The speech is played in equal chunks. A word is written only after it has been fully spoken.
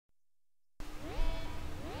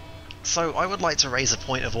So I would like to raise a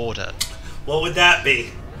point of order. What would that be?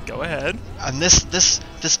 Go ahead. And this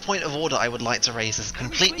point of order I would like to raise is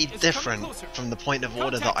completely different from the point of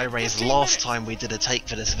order that I raised last time we did a take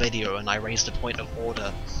for this video, and I raised a point of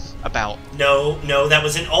order about... No, that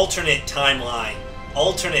was an alternate timeline.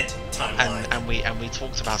 Alternate timeline. And we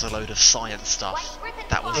talked about a load of science stuff.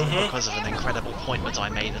 That was because of an incredible point that I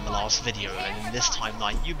made in the last video, and in this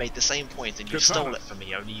timeline you made the same point and you stole it from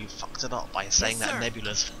me, only you fucked it up by saying that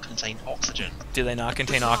nebulas contain oxygen. Do they not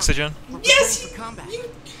contain oxygen? Yes!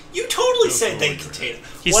 You totally said they contain it.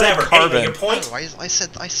 He Whatever. said carbon. Anyway, your point? No, I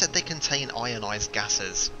said they contain ionized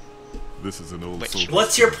gases. This is an old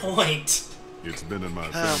What's your point? It's been in my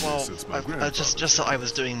family since my grandfather. Just that I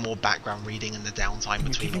was doing more background reading in the downtime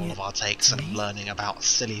between all of our takes and learning about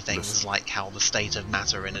silly things like how the state of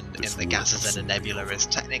matter in the gases in a nebula is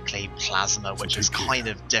technically plasma, which is kind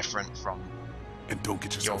of different from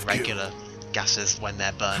your regular gases when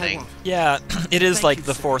they're burning. Yeah, it is like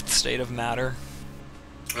the fourth state of matter.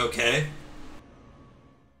 Okay.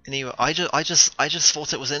 Anyway, I just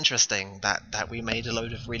thought it was interesting that we made a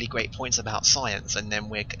load of really great points about science, and then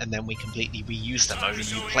we completely reused them. Only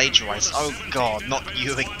you plagiarized. Oh God, not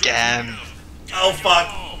you again! Oh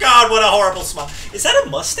fuck! God, what a horrible smile. Is that a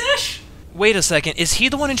mustache? Wait a second, is he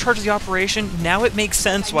the one in charge of the operation? Now it makes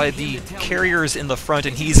sense why the carrier is in the front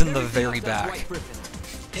and he's in the very back.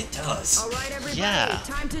 It does. Yeah.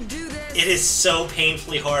 It is so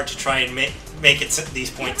painfully hard to try and make these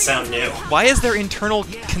points sound new. Why is there internal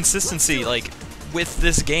consistency, like, with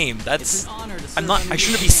this game? That's... I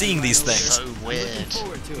shouldn't be seeing these things. So weird.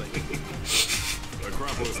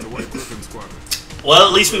 Well,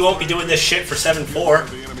 at least we won't be doing this shit for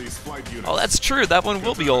 7-4. Oh, that's true. That one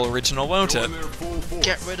will be all original, won't it?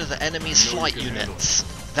 Get rid of the enemy's flight units.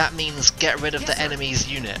 That means get rid of the enemy's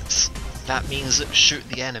units. That means shoot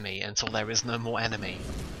the enemy until there is no more enemy.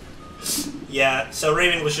 Yeah, so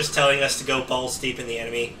Raymond was just telling us to go balls deep in the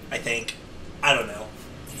enemy, I think. I don't know.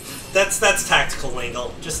 That's tactical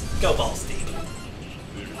lingo. Just go balls deep.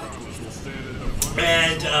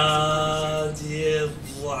 And, yeah,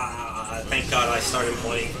 blah. Thank God I started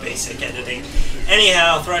playing basic editing.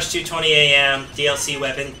 Anyhow, Thrush 220 AM, DLC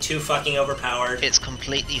weapon, too fucking overpowered. It's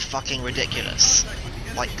completely fucking ridiculous.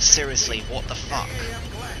 Like, seriously, what the fuck?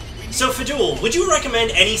 So, Fadul, would you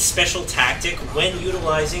recommend any special tactic when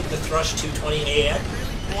utilizing the Thrush 220 AM?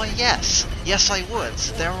 Why, yes. Yes, I would.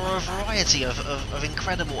 There are a variety of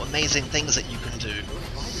incredible, amazing things that you can do.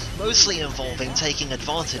 Mostly involving taking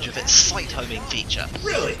advantage of its sight homing feature.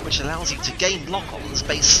 Really? Which allows you to gain lock-ons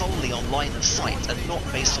based solely on line of sight and not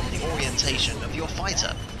based on the orientation of your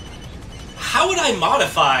fighter. How would I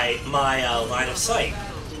modify my line of sight?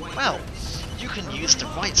 Well, you can use the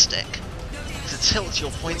right stick to tilt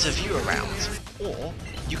your point of view around, or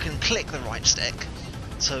you can click the right stick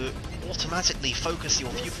to automatically focus your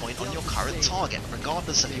viewpoint on your current target,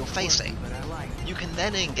 regardless of your facing. You can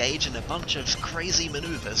then engage in a bunch of crazy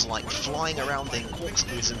maneuvers like flying around in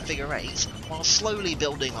corkscrews and figure eights, while slowly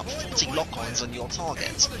building up 40 lock-ons on your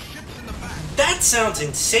target. That sounds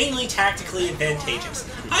insanely tactically advantageous.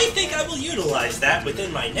 I think I will utilize that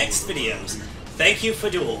within my next videos. Thank you,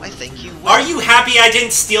 Fadul. I think you will. Are you happy I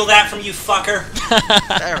didn't steal that from you, fucker?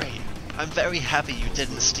 Very. I'm very happy you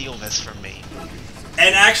didn't steal this from me.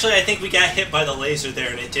 And actually, I think we got hit by the laser there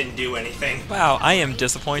and it didn't do anything. Wow, I am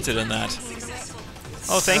disappointed in that.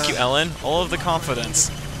 Oh, thank you, Ellen. All of the confidence.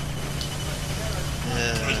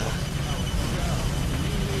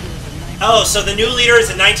 Oh, so the new leader is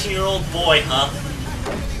a 19-year-old boy, huh?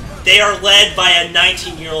 They are led by a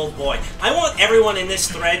 19-year-old boy. I want everyone in this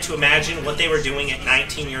thread to imagine what they were doing at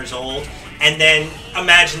 19 years old, and then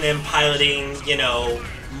imagine them piloting, you know,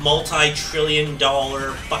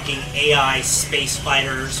 multi-trillion-dollar fucking AI space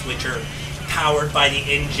fighters, which are powered by the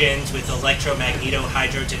engines with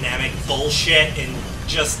electromagneto-hydrodynamic bullshit in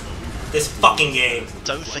just this fucking game.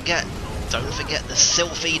 Don't forget the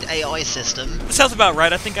Sylpheed AI system. That sounds about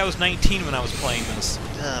right. I think I was 19 when I was playing this.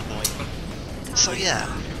 Oh boy. So yeah,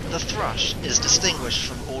 the Thrush is distinguished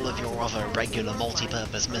from all of your other regular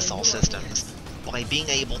multi-purpose missile systems by being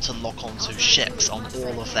able to lock onto ships on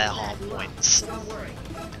all of their hard points.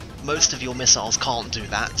 Most of your missiles can't do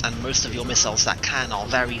that, and most of your missiles that can are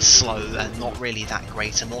very slow and not really that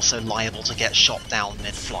great, and also liable to get shot down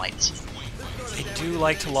mid-flight. They do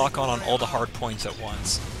like to lock on all the hard points at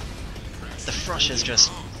once. The Thrush is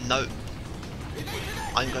just, no.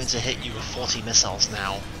 I'm going to hit you with 40 missiles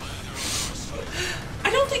now. I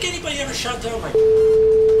don't think anybody ever shot down my...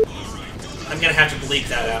 I'm gonna have to bleep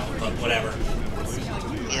that out, but whatever.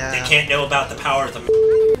 Yeah. They can't know about the power of the...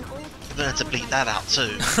 I'm gonna have to bleep that out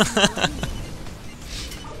too.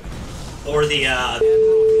 Or the,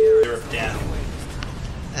 death.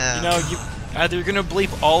 You know, either you're gonna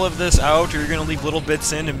bleep all of this out, or you're gonna leave little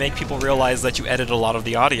bits in and make people realize that you edit a lot of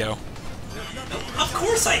the audio. Of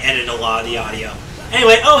course I edit a lot of the audio.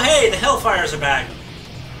 Anyway, oh hey, the Hellfires are back.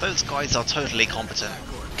 Those guys are totally competent.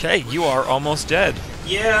 Okay, you are almost dead.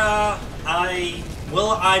 Yeah,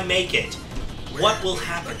 will I make it? What will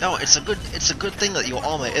happen? No, it's a good thing that your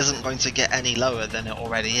armor isn't going to get any lower than it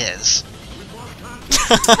already is.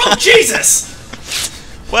 Oh Jesus!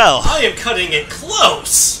 Well, I am cutting it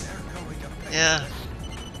close! Yeah.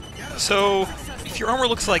 so if your armor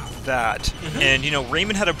looks like that, and you know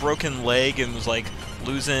Raymond had a broken leg and was like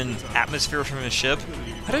losing atmosphere from his ship,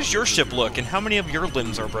 how does your ship look, and how many of your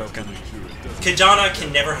limbs are broken? Kadana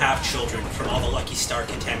can never have children from all the Lucky Star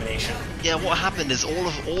contamination. Yeah, what happened is all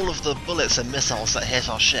of the bullets and missiles that hit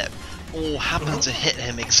our ship all happened to hit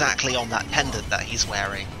him exactly on that pendant that he's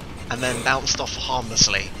wearing, and then bounced off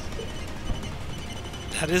harmlessly.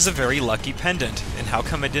 That is a very lucky pendant, and how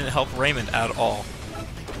come it didn't help Raymond at all?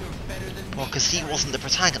 Well, because he wasn't the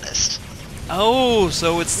protagonist. Oh,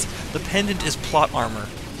 so the pendant is plot armor.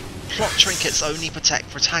 Plot trinkets only protect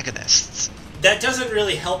protagonists. That doesn't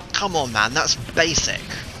really help. Come on, man, that's basic.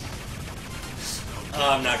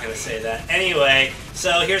 Oh, I'm not gonna say that. Anyway,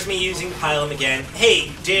 so here's me using Pylum again.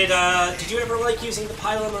 Hey, did you ever like using the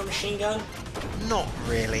Pylum or machine gun? Not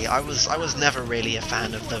really. I was never really a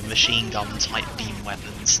fan of the machine gun type beam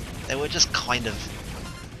weapons. They were just kind of...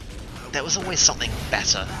 There was always something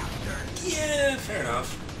better. Yeah, fair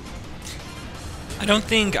enough. I don't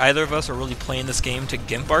think either of us are really playing this game to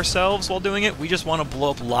gimp ourselves while doing it. We just want to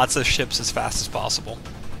blow up lots of ships as fast as possible.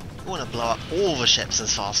 We want to blow up all the ships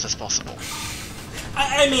as fast as possible.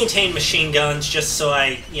 I maintain machine guns just so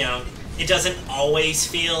it doesn't always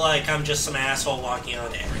feel like I'm just some asshole walking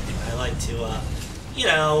onto everything. I like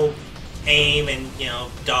to, aim and,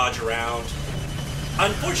 dodge around.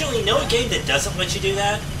 Unfortunately, no game that doesn't let you do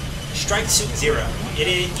that. Strike Suit Zero.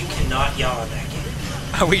 You cannot yell on that game.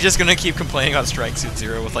 Are we just gonna keep complaining about Strike Suit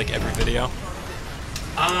Zero with like every video?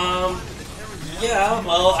 Yeah,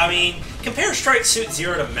 well, I mean, compare Strike Suit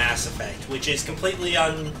Zero to Mass Effect, which is completely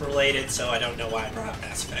unrelated, so I don't know why I brought up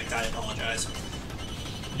Mass Effect. I apologize.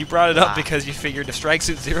 You brought it up because you figured if Strike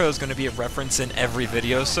Suit Zero is going to be a reference in every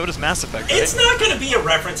video, so does Mass Effect, right? It's not going to be a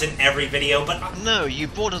reference in every video, but... No, you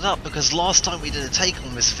brought it up because last time we did a take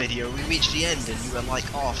on this video, we reached the end and you were like,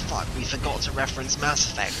 oh fuck, we forgot to reference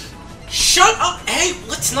Mass Effect. Shut up! Hey,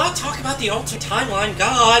 let's not talk about the alternate timeline,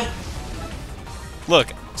 God!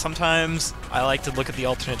 Look, sometimes I like to look at the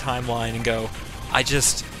alternate timeline and go, I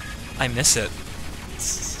miss it.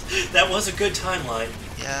 That was a good timeline.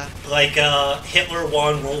 Yeah. Like, Hitler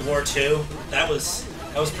won World War II. That was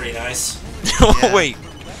pretty nice. Oh, wait.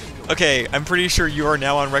 Okay, I'm pretty sure you are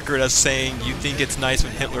now on record as saying you think it's nice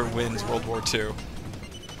when Hitler wins World War II.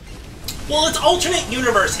 Well, it's alternate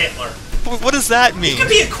universe Hitler. What does that mean? He could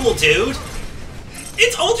be a cool dude.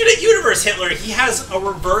 It's alternate universe Hitler. He has a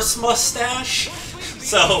reverse mustache.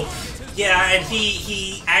 So, yeah, and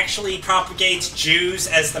he actually propagates Jews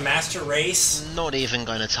as the master race. Not even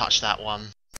going to touch that one.